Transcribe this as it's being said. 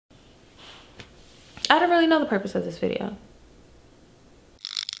I don't really know the purpose of this video.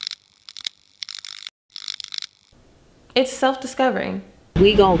 It's self-discovering.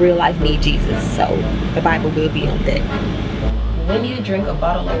 We gonna real life need Jesus, so the Bible will be on deck. When you drink a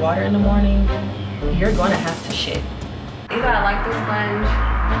bottle of water in the morning, you're gonna have to shit. Either I like the sponge,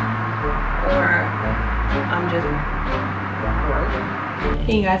 or I'm just broke.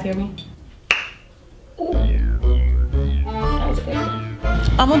 Can you guys hear me? Ooh. That was a good one.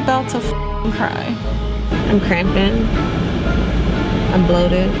 I'm about to cry. I'm cramping. I'm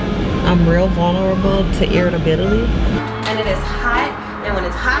bloated. I'm real vulnerable to irritability. And it is hot, and when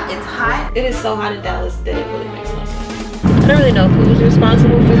it's hot, it's hot. It is so hot in Dallas that it really makes no sense. I don't really know who's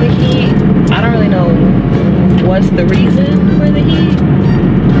responsible for the heat. I don't really know what's the reason for the heat.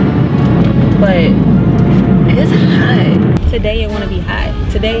 But it's hot. Today you want to be hot.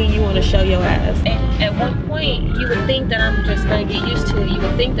 Today you want to show your ass. And at one point you would think that I'm just going to get used to it. You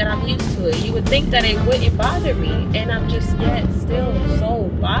would think that I'm used to it. You would think that it wouldn't bother me. And I'm just yet still so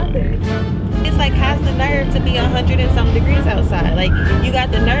bothered. It's like, has the nerve to be 100 and some degrees outside? Like, you got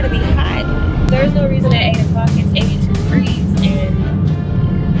the nerve to be hot. There's no reason at 8 o'clock it's 82 degrees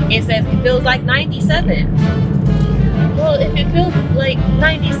and it says it feels like 97. Well, if it feels like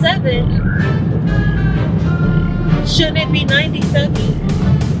 97, shouldn't it be 97?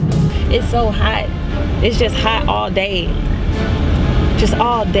 It's so hot. It's just hot all day. Just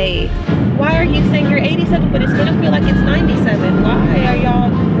all day. Why are you saying you're 87 but it's gonna feel like it's 97? Why are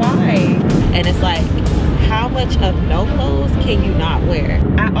y'all, why? And it's like, how much of no clothes can you not wear?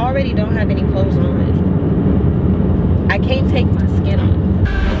 I already don't have any clothes on. I can't take my skin on.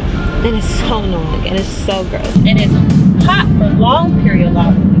 And it's so annoying and it's so gross. And it's hot for long period of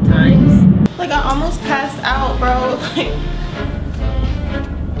times. Like, I almost passed out, bro. Like,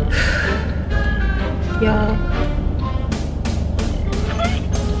 y'all.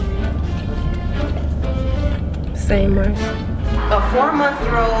 Same words. a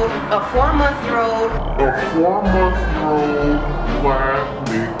 4-month-year-old black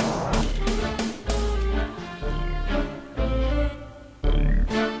mix.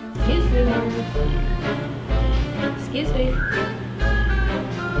 Excuse me, Mom. Excuse me.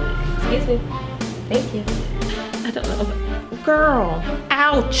 Excuse me. Thank you. I don't know. Girl.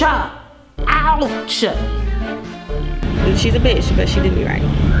 Ouch. Ouch. She's a bitch, but she did me right.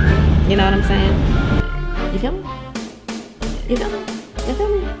 You know what I'm saying? You feel me? You feel me? You feel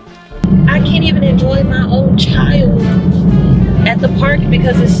me? I can't even enjoy my own child at the park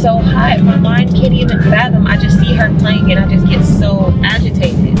because it's so hot. My mind can't even fathom. I just see her playing and I just get so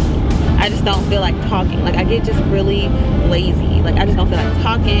agitated. I just don't feel like talking. Like, I get just really lazy. Like, I just don't feel like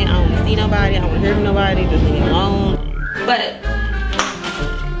talking. I don't want to see nobody. I don't want to hear from nobody. Just leave me alone. But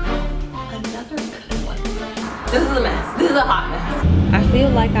another good one. This is a mess. This is a hot mess. I feel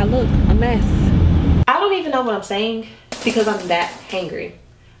like I look a mess. I don't even know what I'm saying because I'm that hangry.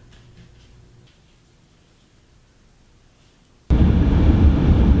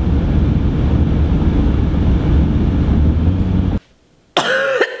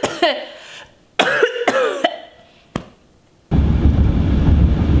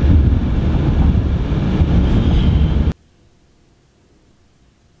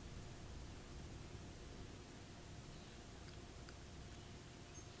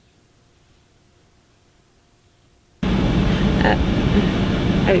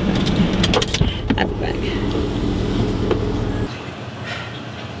 I'll be back.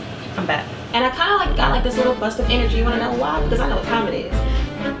 I'm back. And I kind of like got like this little bust of energy. You want to know why? Because I know what time it is.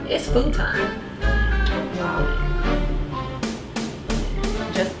 It's food time. Wow.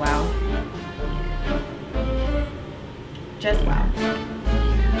 Just wow. Just wow.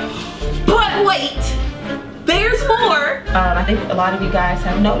 But wait! There's more! I think a lot of you guys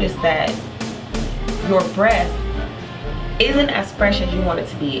have noticed that your breath isn't as fresh as you want it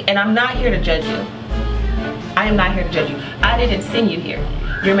to be. And I'm not here to judge you. I am not here to judge you. I didn't send you here.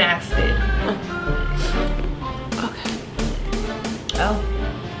 Your mask did. Okay. Oh.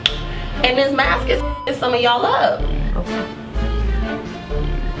 And this mask is some of y'all up. Okay.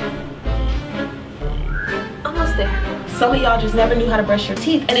 Almost there. Some of y'all just never knew how to brush your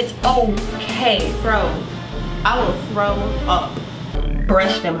teeth, and it's okay. Bro, I will throw up.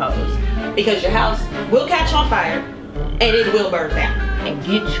 Brush them hoes. Because your house will catch on fire and it will burn down. And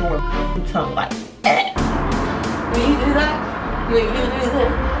get your tongue like that. Will you do that? Will you do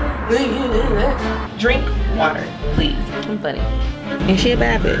that? Will you do that? Drink water, please. I'm funny. And she a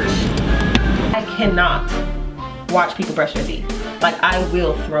bad bitch. I cannot watch people brush their teeth. Like, I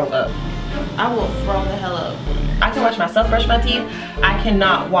will throw up. I will throw the hell up. I can watch myself brush my teeth. I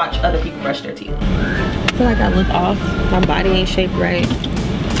cannot watch other people brush their teeth. I feel like I look off. My body ain't shaped right.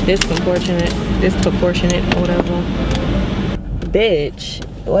 disproportionate, or whatever. Bitch,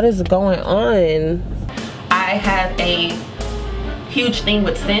 what is going on? I have a huge thing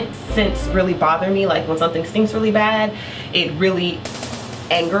with scents. Scents really bother me. Like when something stinks really bad, it really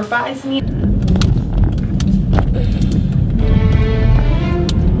angerifies me.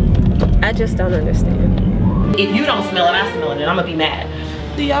 I just don't understand. If you don't smell it, I smell it, and I'm gonna be mad.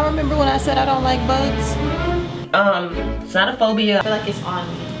 Do y'all remember when I said I don't like bugs? It's not a phobia. I feel like it's on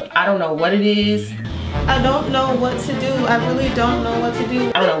me. I don't know what it is. I don't know what to do. I really don't know what to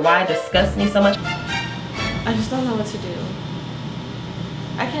do. I don't know why it disgusts me so much. I just don't know what to do.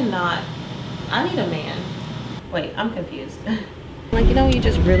 I cannot. I need a man. Wait, I'm confused. Like, you know, you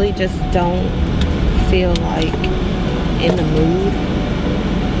just really just don't feel like in the mood.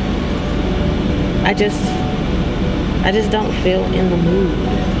 I just don't feel in the mood.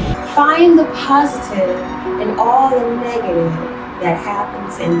 Find the positive in all the negative that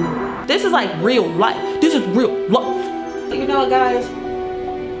happens in you. This is like real life. This is real life. You know what, guys?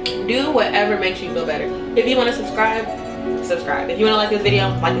 Do whatever makes you feel better. If you want to subscribe, subscribe. If you want to like this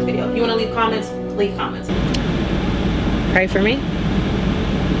video, like this video. If you want to leave comments, leave comments. Pray for me,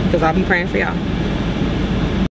 because I'll be praying for y'all.